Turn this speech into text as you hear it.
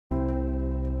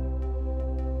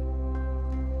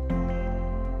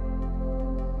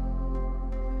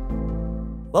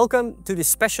Welcome to this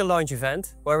special launch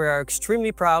event where we are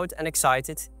extremely proud and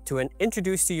excited to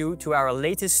introduce to you to our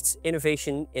latest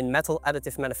innovation in metal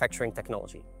additive manufacturing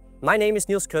technology. My name is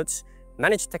Niels Kruts,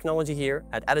 Managed Technology here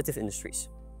at Additive Industries.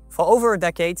 For over a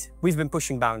decade, we've been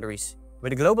pushing boundaries.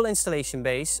 With a global installation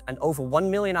base and over 1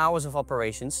 million hours of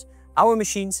operations, our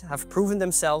machines have proven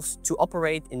themselves to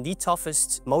operate in the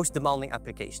toughest, most demanding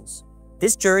applications.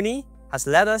 This journey has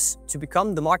led us to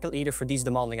become the market leader for these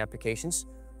demanding applications,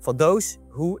 for those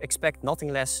who expect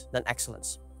nothing less than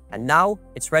excellence. And now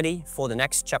it's ready for the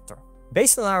next chapter.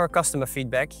 Based on our customer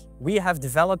feedback, we have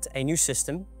developed a new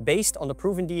system based on the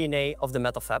proven DNA of the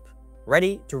MetalFab,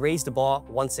 ready to raise the bar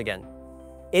once again.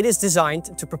 It is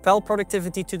designed to propel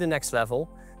productivity to the next level,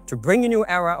 to bring a new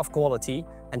era of quality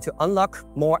and to unlock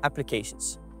more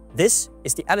applications. This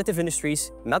is the Additive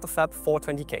Industries MetalFab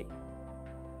 420K.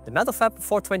 The MetalFab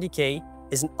 420K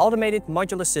is an automated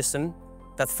modular system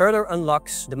that further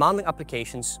unlocks demanding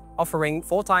applications, offering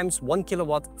 4 times 1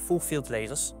 kilowatt full field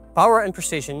lasers, power and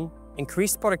precision,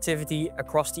 increased productivity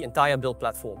across the entire build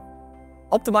platform,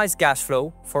 optimized gas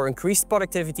flow for increased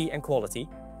productivity and quality,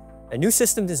 a new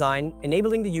system design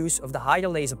enabling the use of the higher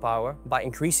laser power by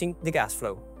increasing the gas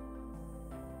flow,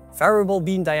 variable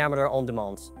beam diameter on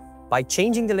demand. By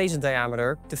changing the laser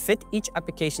diameter to fit each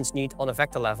application's need on a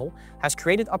vector level has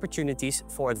created opportunities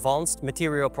for advanced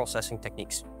material processing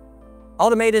techniques.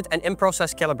 Automated and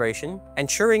in-process calibration,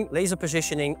 ensuring laser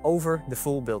positioning over the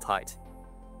full build height.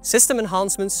 System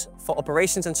enhancements for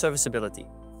operations and serviceability.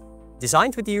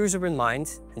 Designed with the user in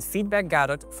mind and feedback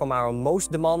gathered from our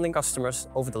most demanding customers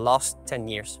over the last 10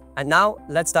 years. And now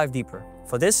let's dive deeper.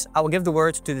 For this, I will give the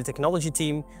word to the technology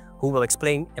team who will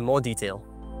explain in more detail.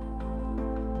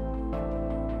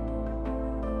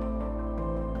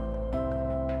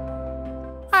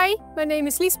 Hi, my name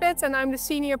is Liesbeth and I'm the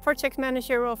Senior Project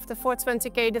Manager of the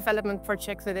 420K development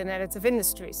project within Additive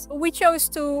Industries. We chose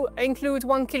to include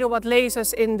 1 kilowatt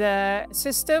lasers in the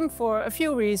system for a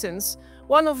few reasons.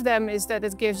 One of them is that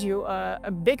it gives you a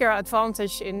bigger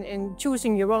advantage in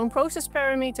choosing your own process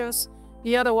parameters.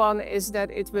 The other one is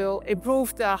that it will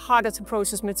improve the harder to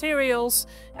process materials,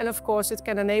 and of course it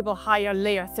can enable higher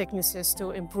layer thicknesses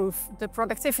to improve the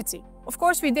productivity. Of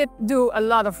course we did do a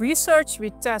lot of research.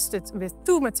 We tested with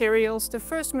 2 materials. The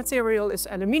first material is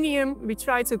aluminium. We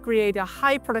tried to create a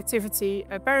high productivity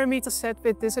parameter set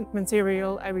with this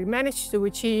material, and we managed to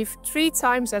achieve 3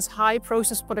 times as high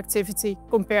process productivity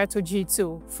compared to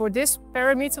G2. For this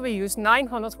parameter we used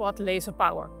 900 watt laser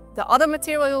power. The other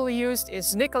material we used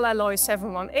is nickel alloy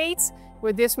 718.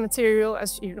 With this material,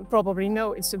 as you probably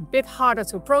know, it's a bit harder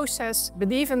to process,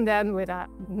 but even then with a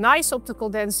nice optical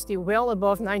density well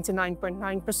above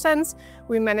 99.9%,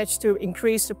 we managed to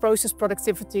increase the process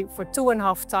productivity for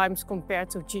 2.5 times compared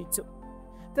to G2.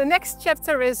 The next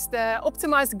chapter is the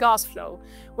optimized gas flow.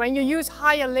 When you use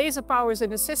higher laser powers in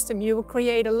the system, you will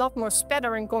create a lot more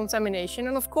spatter and contamination,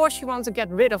 and of course you want to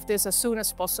get rid of this as soon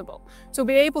as possible. To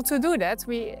be able to do that,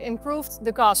 we improved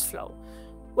the gas flow.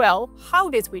 Well, how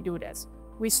did we do that?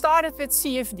 We started with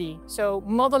CFD, so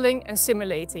modeling and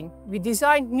simulating. We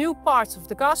designed new parts of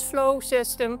the gas flow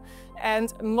system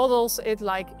and modeled it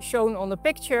like shown on the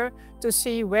picture to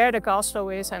see where the gas flow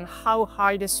is and how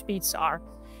high the speeds are.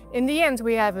 In the end,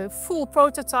 we have a full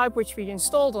prototype which we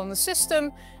installed on the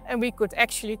system, and we could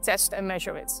actually test and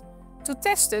measure it. To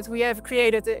test it, we have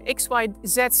created a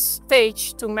XYZ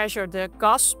stage to measure the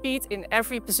gas speed in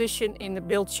every position in the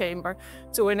build chamber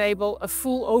to enable a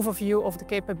full overview of the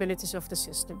capabilities of the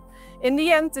system. In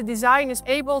the end, the design is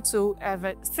able to have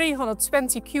a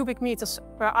 320 cubic meters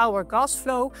per hour gas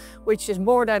flow, which is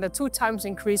more than a 2 times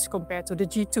increase compared to the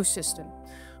G2 system.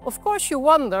 Of course, you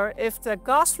wonder if the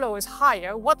gas flow is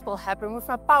higher, what will happen with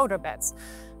our powder bed?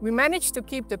 We managed to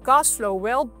keep the gas flow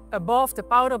well above the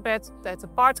powder bed, that the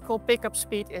particle pickup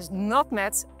speed is not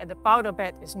met and the powder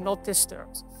bed is not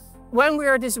disturbed. When we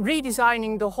are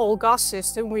redesigning the whole gas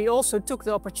system, we also took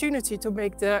the opportunity to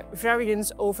make the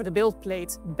variance over the build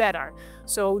plate better.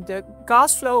 So the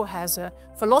gas flow has a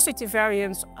velocity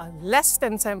variance less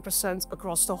than 10%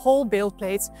 across the whole build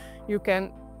plate. You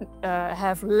can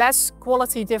have less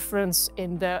quality difference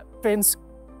in the prints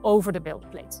over the build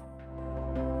plate.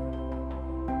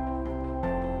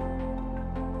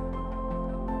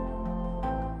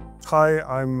 Hi,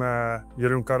 I'm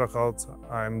Jeroen Karregoud.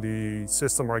 I'm the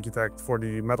system architect for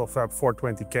the MetalFab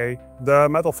 420K. The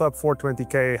MetalFab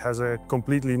 420K has a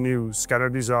completely new scanner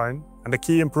design, and the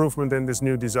key improvement in this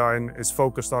new design is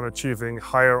focused on achieving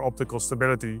higher optical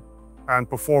stability and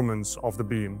performance of the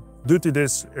beam. Due to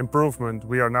this improvement,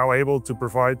 we are now able to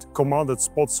provide commanded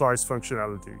spot size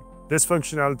functionality. This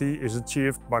functionality is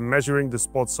achieved by measuring the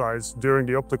spot size during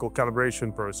the optical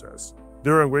calibration process.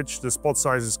 during which the spot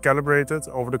size is calibrated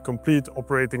over the complete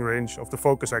operating range of the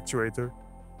focus actuator,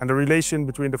 and the relation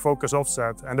between the focus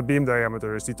offset and the beam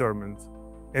diameter is determined.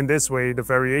 In this way, the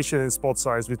variation in spot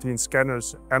size between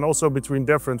scanners and also between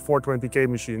different 420K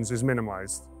machines is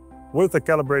minimized. With the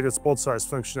calibrated spot size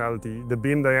functionality, the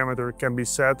beam diameter can be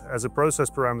set as a process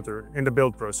parameter in the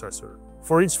build processor.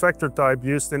 For each vector type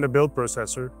used in the build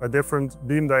processor, a different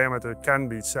beam diameter can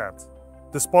be set.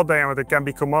 The spot diameter can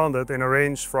be commanded in a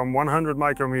range from 100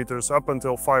 micrometers up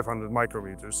until 500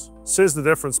 micrometers. Since the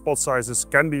different spot sizes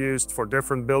can be used for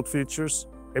different build features,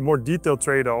 a more detailed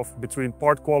trade-off between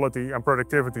part quality and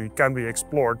productivity can be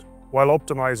explored while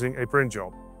optimizing a print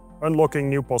job, unlocking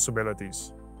new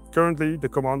possibilities. Currently, the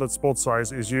commanded spot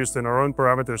size is used in our own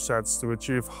parameter sets to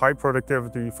achieve high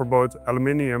productivity for both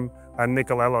aluminium and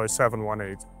nickel alloy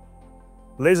 718.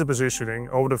 Laser positioning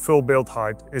over the full build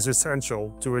height is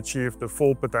essential to achieve the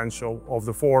full potential of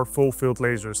the 4 full-field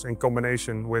lasers in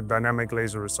combination with dynamic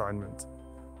laser assignment.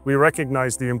 We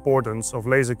recognize the importance of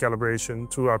laser calibration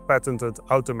through our patented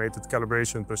automated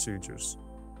calibration procedures.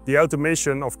 The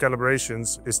automation of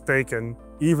calibrations is taken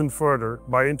even further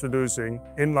by introducing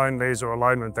inline laser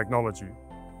alignment technology.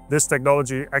 This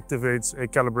technology activates a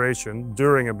calibration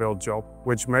during a build job,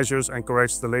 which measures and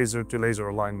corrects the laser-to-laser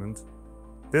alignment.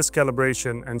 This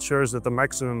calibration ensures that the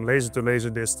maximum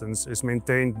laser-to-laser distance is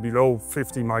maintained below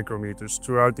 50 micrometers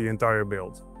throughout the entire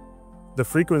build. The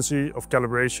frequency of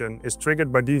calibration is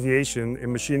triggered by deviation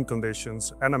in machine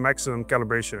conditions and a maximum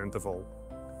calibration interval.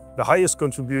 The highest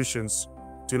contributions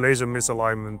to laser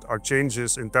misalignment are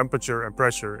changes in temperature and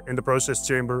pressure in the process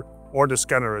chamber or the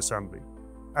scanner assembly.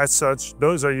 As such,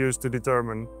 those are used to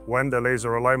determine when the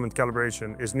laser alignment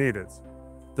calibration is needed.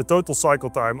 The total cycle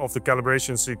time of the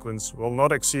calibration sequence will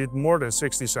not exceed more than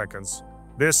 60 seconds.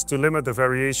 This to limit the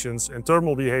variations in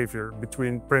thermal behavior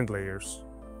between print layers.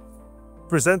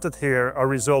 Presented here are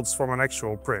results from an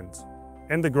actual print.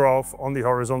 In the graph on the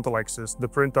horizontal axis, the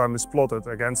print time is plotted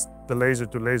against the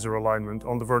laser-to-laser alignment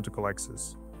on the vertical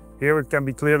axis. Here it can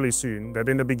be clearly seen that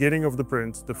in the beginning of the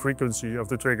print, the frequency of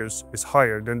the triggers is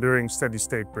higher than during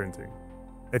steady-state printing.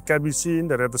 It can be seen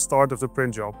that at the start of the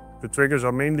print job, the triggers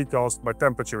are mainly caused by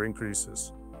temperature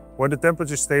increases. When the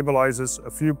temperature stabilizes,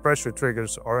 a few pressure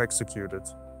triggers are executed.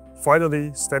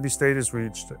 Finally, steady state is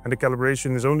reached and the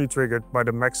calibration is only triggered by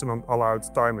the maximum allowed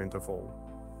time interval.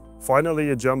 Finally,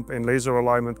 a jump in laser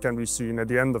alignment can be seen at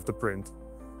the end of the print,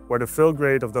 where the fill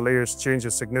grade of the layers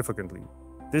changes significantly.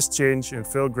 This change in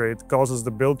fill grade causes the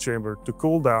build chamber to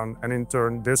cool down, and in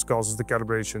turn this causes the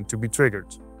calibration to be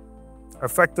triggered.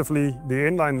 Effectively, the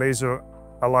inline laser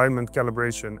alignment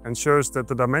calibration ensures that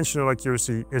the dimensional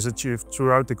accuracy is achieved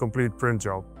throughout the complete print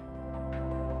job.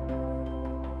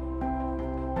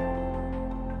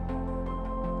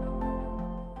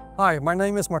 Hi, my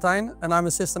name is Martijn and I'm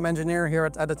a system engineer here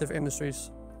at Additive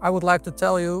Industries. I would like to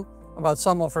tell you about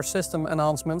some of our system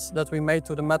enhancements that we made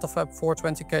to the MetalFab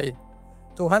 420K.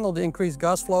 To handle the increased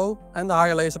gas flow and the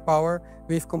higher laser power,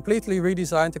 we've completely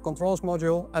redesigned the controls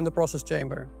module and the process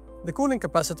chamber. The cooling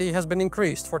capacity has been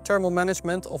increased for thermal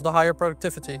management of the higher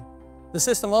productivity. The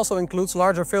system also includes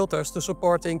larger filters to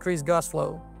support the increased gas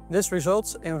flow. This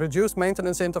results in reduced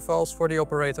maintenance intervals for the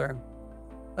operator.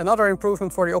 Another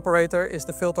improvement for the operator is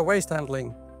the filter waste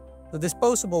handling. The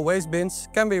disposable waste bins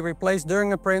can be replaced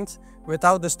during a print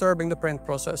without disturbing the print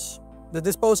process. The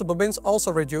disposable bins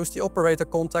also reduce the operator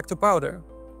contact to powder.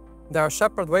 There are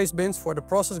separate waste bins for the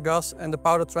process gas and the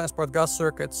powder transport gas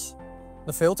circuits.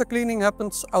 The filter cleaning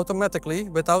happens automatically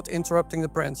without interrupting the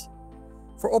print.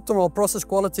 For optimal process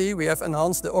quality, we have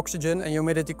enhanced the oxygen and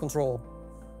humidity control.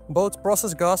 Both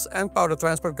process gas and powder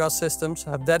transport gas systems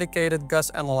have dedicated gas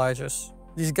analyzers.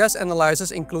 These gas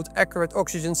analyzers include accurate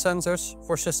oxygen sensors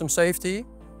for system safety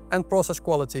and process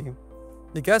quality.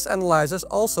 The gas analyzers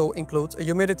also include a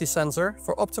humidity sensor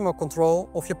for optimal control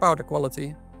of your powder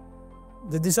quality.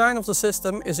 The design of the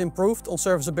system is improved on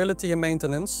serviceability and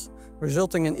maintenance,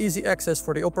 resulting in easy access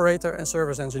for the operator and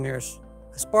service engineers.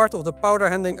 As part of the powder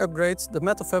handling upgrades, the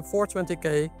MetalFab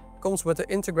 420K comes with an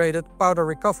integrated powder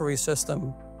recovery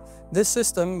system. This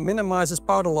system minimizes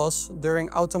powder loss during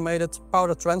automated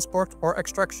powder transport or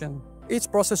extraction. Each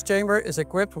process chamber is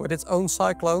equipped with its own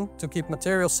cyclone to keep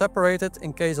materials separated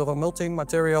in case of a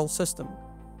multi-material system.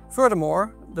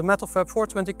 Furthermore, the MetalFab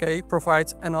 420K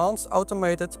provides enhanced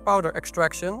automated powder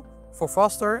extraction for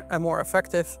faster and more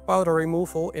effective powder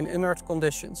removal in inert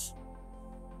conditions.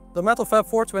 The MetalFab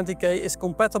 420K is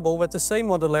compatible with the same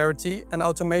modularity and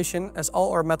automation as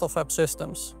all our MetalFab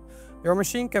systems. Your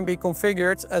machine can be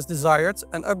configured as desired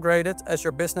and upgraded as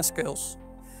your business scales.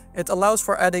 It allows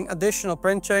for adding additional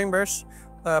print chambers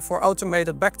for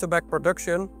automated back-to-back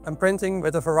production and printing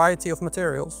with a variety of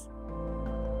materials.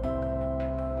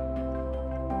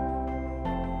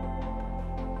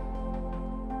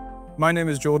 My name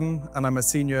is Jordan and I'm a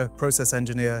senior process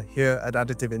engineer here at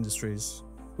Additive Industries.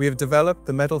 We have developed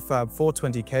the MetalFab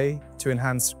 420K to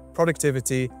enhance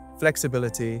productivity,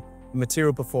 flexibility, and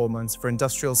material performance for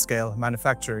industrial scale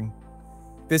manufacturing.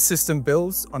 This system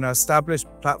builds on our established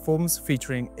platforms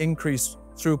featuring increased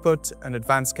throughput and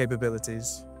advanced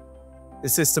capabilities. The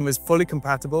system is fully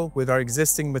compatible with our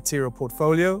existing material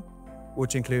portfolio,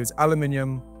 which includes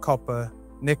aluminium, copper,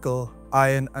 nickel,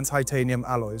 iron, and titanium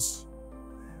alloys.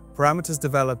 Parameters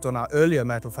developed on our earlier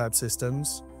MetalFab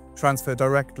systems transfer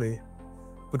directly,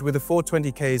 but with the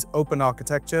 420K's open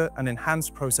architecture and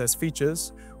enhanced process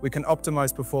features, we can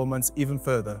optimize performance even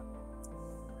further.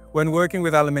 When working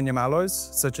with aluminium alloys,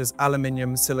 such as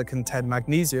aluminium silicon 10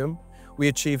 magnesium, we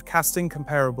achieve casting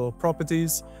comparable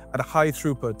properties at a high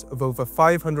throughput of over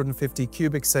 550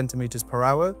 cubic centimeters per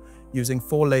hour using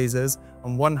 4 lasers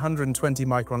and 120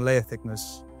 micron layer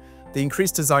thickness. The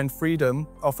increased design freedom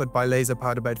offered by laser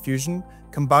powder bed fusion,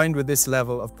 combined with this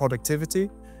level of productivity,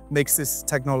 makes this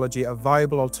technology a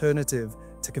viable alternative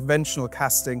to conventional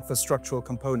casting for structural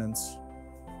components.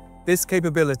 This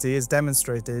capability is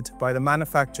demonstrated by the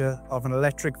manufacture of an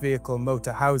electric vehicle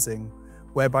motor housing,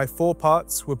 whereby 4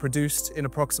 parts were produced in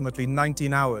approximately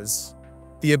 19 hours.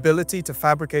 The ability to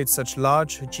fabricate such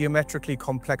large, geometrically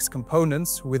complex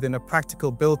components within a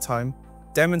practical build time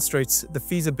demonstrates the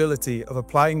feasibility of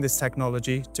applying this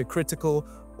technology to critical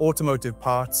automotive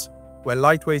parts where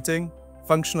lightweighting,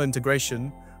 functional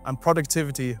integration, and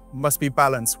productivity must be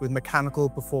balanced with mechanical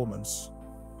performance.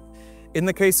 In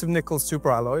the case of nickel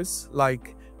superalloys,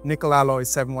 like nickel alloy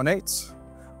 718,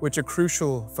 which are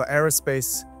crucial for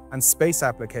aerospace and space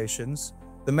applications,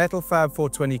 the MetalFab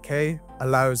 420K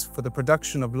allows for the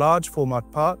production of large format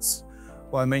parts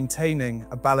while maintaining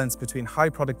a balance between high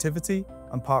productivity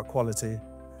and part quality.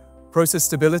 Process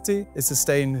stability is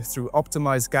sustained through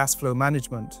optimized gas flow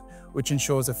management, which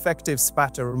ensures effective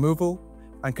spatter removal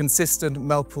and consistent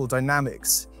melt pool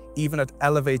dynamics, even at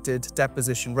elevated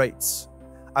deposition rates.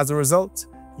 As a result,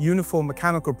 uniform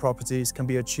mechanical properties can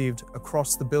be achieved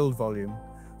across the build volume,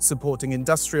 supporting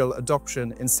industrial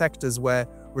adoption in sectors where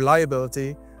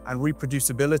reliability and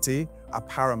reproducibility are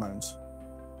paramount.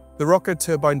 The rocket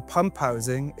turbine pump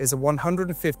housing is a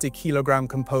 150 kilogram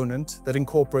component that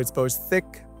incorporates both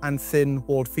thick and thin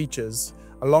walled features,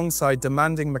 alongside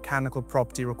demanding mechanical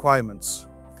property requirements.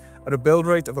 At a build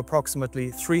rate of approximately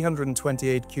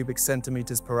 328 cubic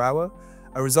centimeters per hour,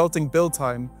 a resulting build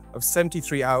time of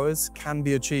 73 hours can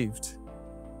be achieved.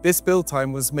 This build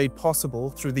time was made possible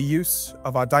through the use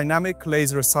of our dynamic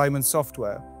laser assignment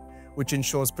software, which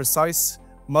ensures precise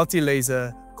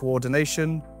multi-laser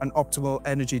coordination and optimal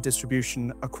energy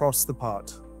distribution across the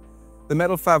part. The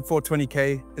MetalFab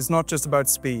 420K is not just about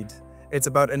speed, it's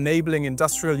about enabling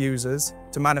industrial users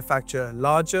to manufacture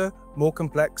larger, more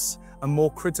complex, and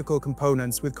more critical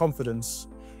components with confidence.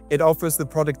 It offers the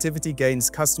productivity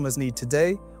gains customers need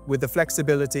today with the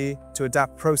flexibility to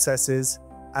adapt processes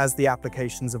as the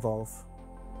applications evolve.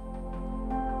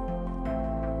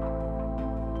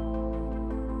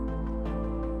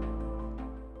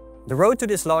 The road to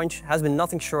this launch has been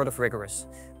nothing short of rigorous.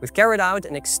 We've carried out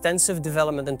an extensive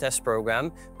development and test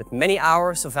program with many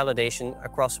hours of validation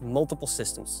across multiple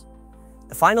systems.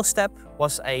 The final step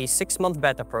was a 6-month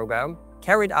beta program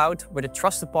carried out with a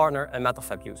trusted partner and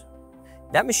MetalFab user.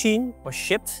 That machine was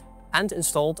shipped and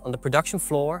installed on the production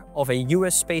floor of a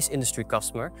US space industry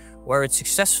customer, where it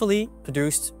successfully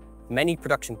produced many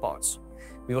production parts.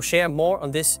 We will share more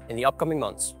on this in the upcoming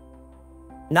months.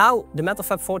 Now, the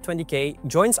MetalFab 420K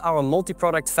joins our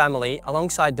multi-product family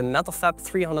alongside the MetalFab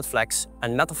 300 Flex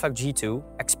and MetalFab G2,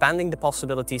 expanding the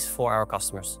possibilities for our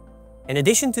customers. In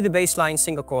addition to the baseline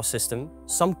single-core system,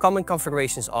 some common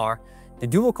configurations are the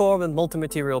dual-core with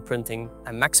multi-material printing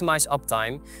and maximized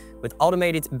uptime with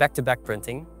automated back-to-back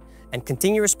printing, and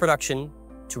continuous production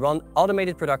to run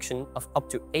automated production of up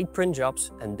to 8 print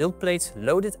jobs and build plates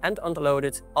loaded and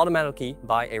unloaded automatically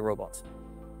by a robot.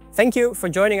 Thank you for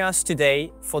joining us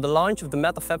today for the launch of the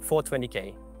MetalFab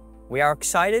 420K. We are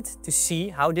excited to see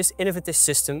how this innovative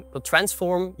system will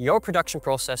transform your production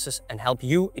processes and help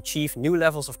you achieve new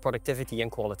levels of productivity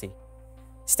and quality.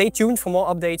 Stay tuned for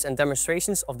more updates and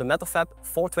demonstrations of the MetalFab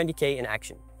 420K in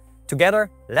action.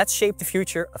 Together, let's shape the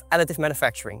future of additive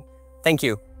manufacturing. Thank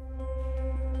you.